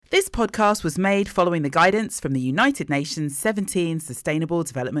This podcast was made following the guidance from the United Nations 17 Sustainable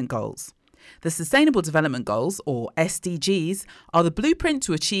Development Goals. The Sustainable Development Goals, or SDGs, are the blueprint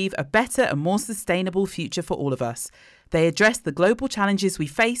to achieve a better and more sustainable future for all of us. They address the global challenges we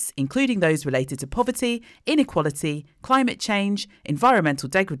face, including those related to poverty, inequality, climate change, environmental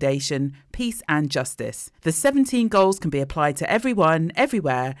degradation, peace and justice. The 17 goals can be applied to everyone,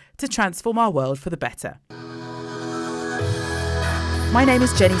 everywhere, to transform our world for the better. My name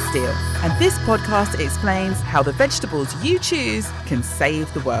is Jenny Steele, and this podcast explains how the vegetables you choose can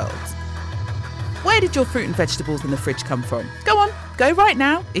save the world. Where did your fruit and vegetables in the fridge come from? Go on, go right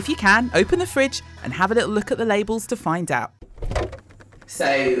now. If you can, open the fridge and have a little look at the labels to find out. So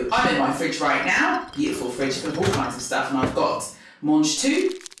I'm in my fridge right now. Beautiful fridge full of all kinds of stuff. And I've got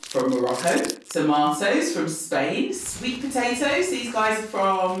mangetout from Morocco, tomatoes from Spain, sweet potatoes. These guys are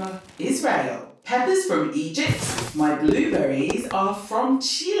from Israel. Peppers from Egypt. My blueberries are from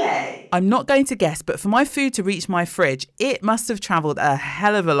Chile. I'm not going to guess, but for my food to reach my fridge, it must have travelled a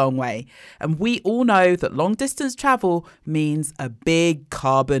hell of a long way. And we all know that long distance travel means a big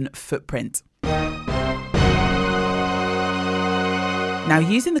carbon footprint. Now,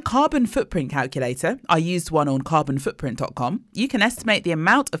 using the carbon footprint calculator, I used one on carbonfootprint.com, you can estimate the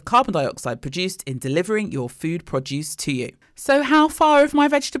amount of carbon dioxide produced in delivering your food produce to you. So how far have my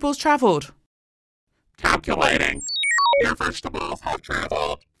vegetables travelled? Calculating. Your vegetables have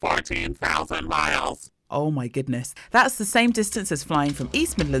traveled 14,000 miles. Oh my goodness. That's the same distance as flying from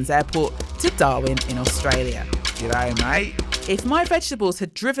East Midlands Airport to Darwin in Australia. G'day, mate. If my vegetables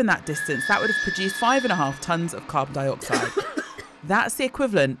had driven that distance, that would have produced 5.5 tonnes of carbon dioxide. That's the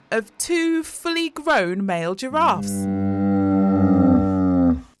equivalent of 2 fully grown male giraffes.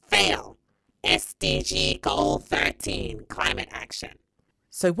 Fail. SDG Goal 13, Climate Action.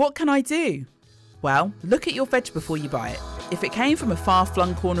 So what can I do? Well, look at your veg before you buy it. If it came from a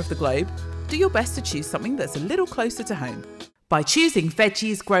far-flung corner of the globe, do your best to choose something that's a little closer to home. By choosing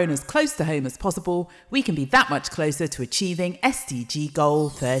veggies grown as close to home as possible, we can be that much closer to achieving SDG Goal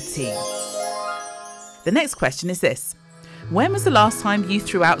 13. The next question is this. When was the last time you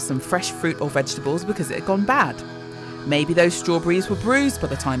threw out some fresh fruit or vegetables because it had gone bad? Maybe those strawberries were bruised by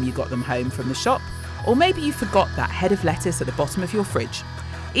the time you got them home from the shop, or maybe you forgot that head of lettuce at the bottom of your fridge.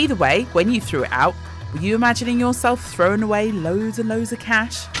 Either way, when you threw it out, were you imagining yourself throwing away loads and loads of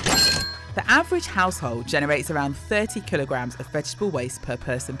cash? The average household generates around 30 kilograms of vegetable waste per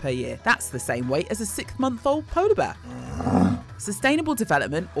person per year. That's the same weight as a 6-month-old polar bear. Sustainable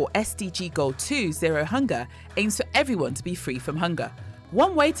Development, or SDG Goal 2, Zero Hunger, aims for everyone to be free from hunger.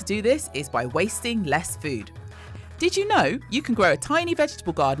 One way to do this is by wasting less food. Did you know you can grow a tiny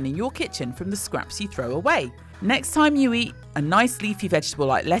vegetable garden in your kitchen from the scraps you throw away? Next time you eat a nice leafy vegetable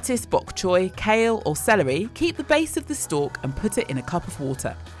like lettuce, bok choy, kale or celery, keep the base of the stalk and put it in a cup of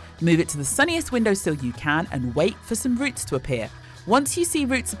water. Move it to the sunniest windowsill you can and wait for some roots to appear. Once you see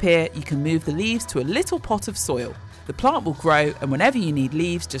roots appear, you can move the leaves to a little pot of soil. The plant will grow, and whenever you need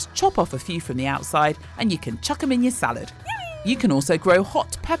leaves, just chop off a few from the outside and you can chuck them in your salad. You can also grow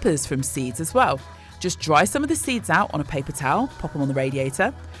hot peppers from seeds as well. Just dry some of the seeds out on a paper towel, pop them on the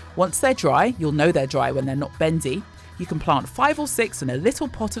radiator. Once they're dry, you'll know they're dry when they're not bendy. You can plant 5 or 6 in a little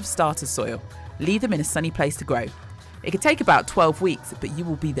pot of starter soil. Leave them in a sunny place to grow. It can take about 12 weeks, but you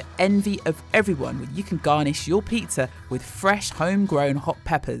will be the envy of everyone when you can garnish your pizza with fresh homegrown hot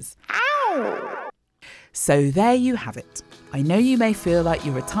peppers. Ow! So there you have it. I know you may feel like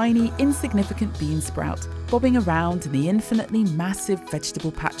you're a tiny, insignificant bean sprout, bobbing around in the infinitely massive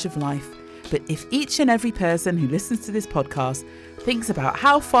vegetable patch of life. But if each and every person who listens to this podcast thinks about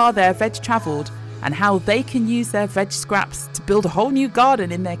how far their veg travelled and how they can use their veg scraps to build a whole new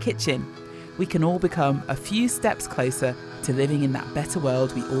garden in their kitchen, we can all become a few steps closer to living in that better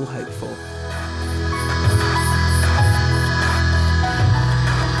world we all hope for.